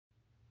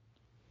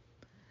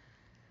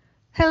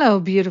Hello,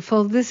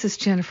 beautiful. This is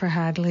Jennifer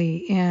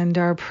Hadley, and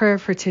our prayer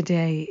for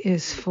today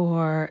is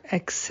for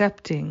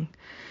accepting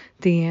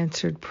the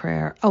answered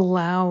prayer,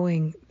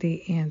 allowing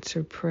the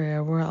answered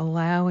prayer. We're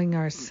allowing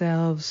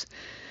ourselves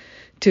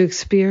to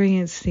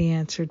experience the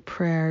answered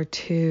prayer,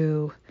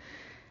 to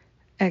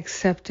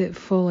accept it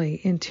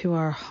fully into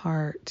our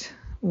heart.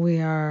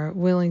 We are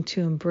willing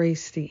to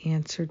embrace the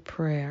answered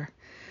prayer.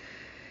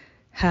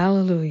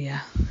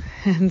 Hallelujah.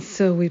 And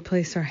so we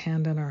place our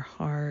hand on our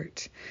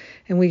heart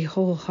and we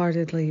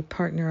wholeheartedly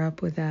partner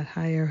up with that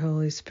higher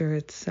Holy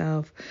Spirit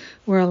self.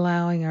 We're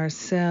allowing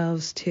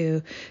ourselves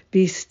to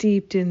be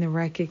steeped in the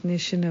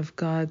recognition of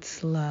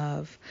God's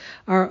love,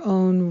 our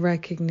own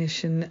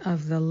recognition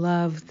of the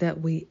love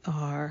that we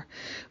are.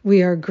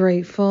 We are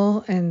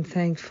grateful and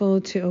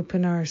thankful to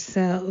open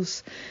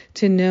ourselves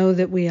to know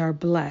that we are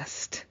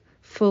blessed,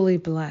 fully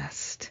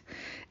blessed.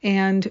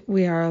 And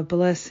we are a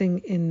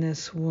blessing in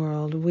this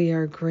world. We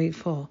are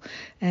grateful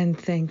and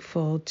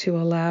thankful to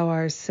allow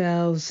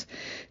ourselves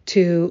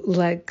to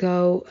let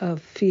go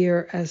of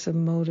fear as a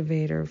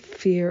motivator,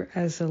 fear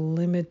as a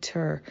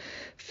limiter,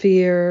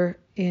 fear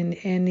in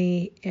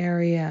any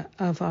area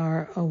of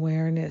our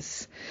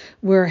awareness.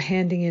 We're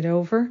handing it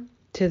over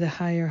to the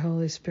higher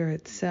Holy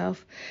Spirit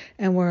self,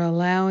 and we're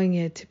allowing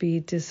it to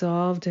be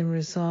dissolved and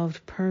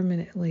resolved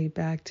permanently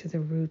back to the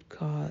root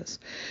cause.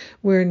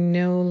 We're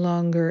no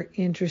longer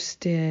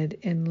interested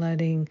in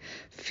letting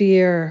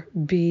fear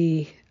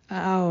be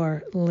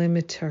our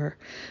limiter.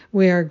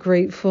 We are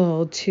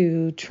grateful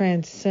to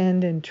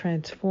transcend and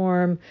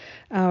transform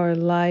our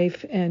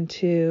life and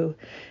to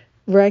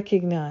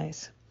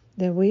recognize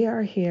that we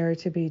are here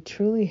to be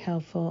truly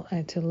helpful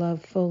and to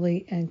love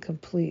fully and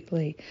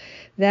completely.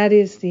 That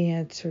is the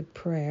answered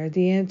prayer.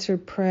 The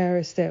answered prayer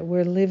is that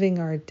we're living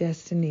our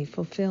destiny,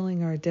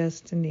 fulfilling our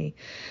destiny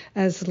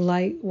as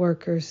light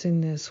workers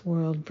in this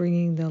world,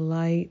 bringing the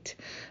light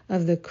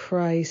of the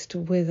Christ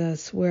with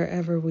us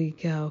wherever we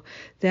go.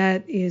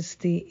 That is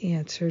the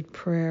answered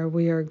prayer.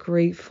 We are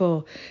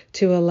grateful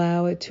to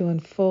allow it to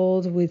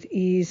unfold with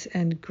ease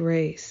and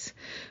grace.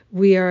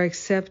 We are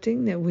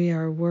accepting that we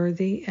are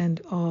worthy and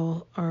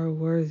all are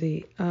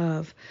worthy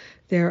of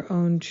their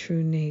own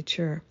true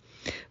nature.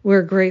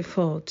 We're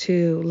grateful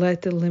to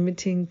let the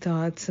limiting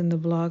thoughts and the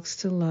blocks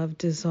to love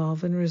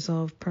dissolve and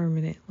resolve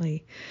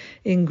permanently.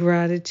 In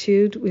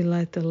gratitude, we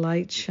let the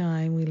light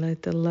shine. We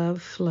let the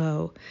love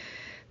flow.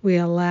 We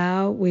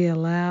allow, we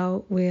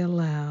allow, we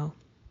allow.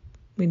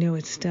 We know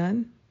it's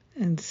done,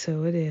 and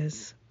so it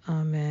is.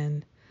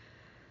 Amen.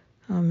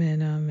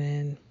 Amen,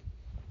 amen.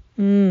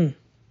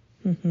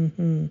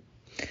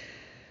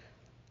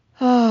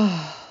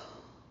 Oh,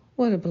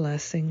 what a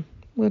blessing.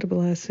 What a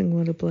blessing.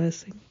 What a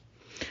blessing.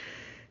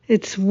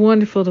 It's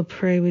wonderful to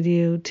pray with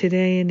you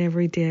today and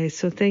every day.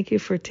 So thank you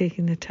for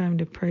taking the time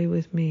to pray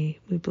with me.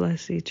 We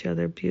bless each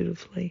other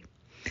beautifully.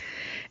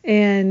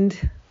 And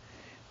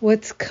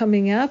what's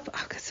coming up?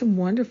 I've got some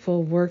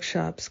wonderful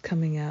workshops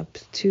coming up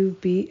to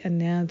be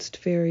announced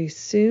very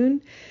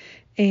soon.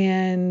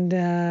 And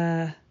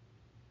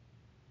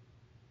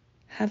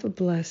have a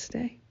blessed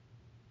day.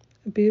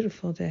 A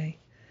beautiful day,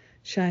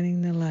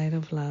 shining the light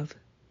of love.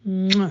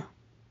 Mwah.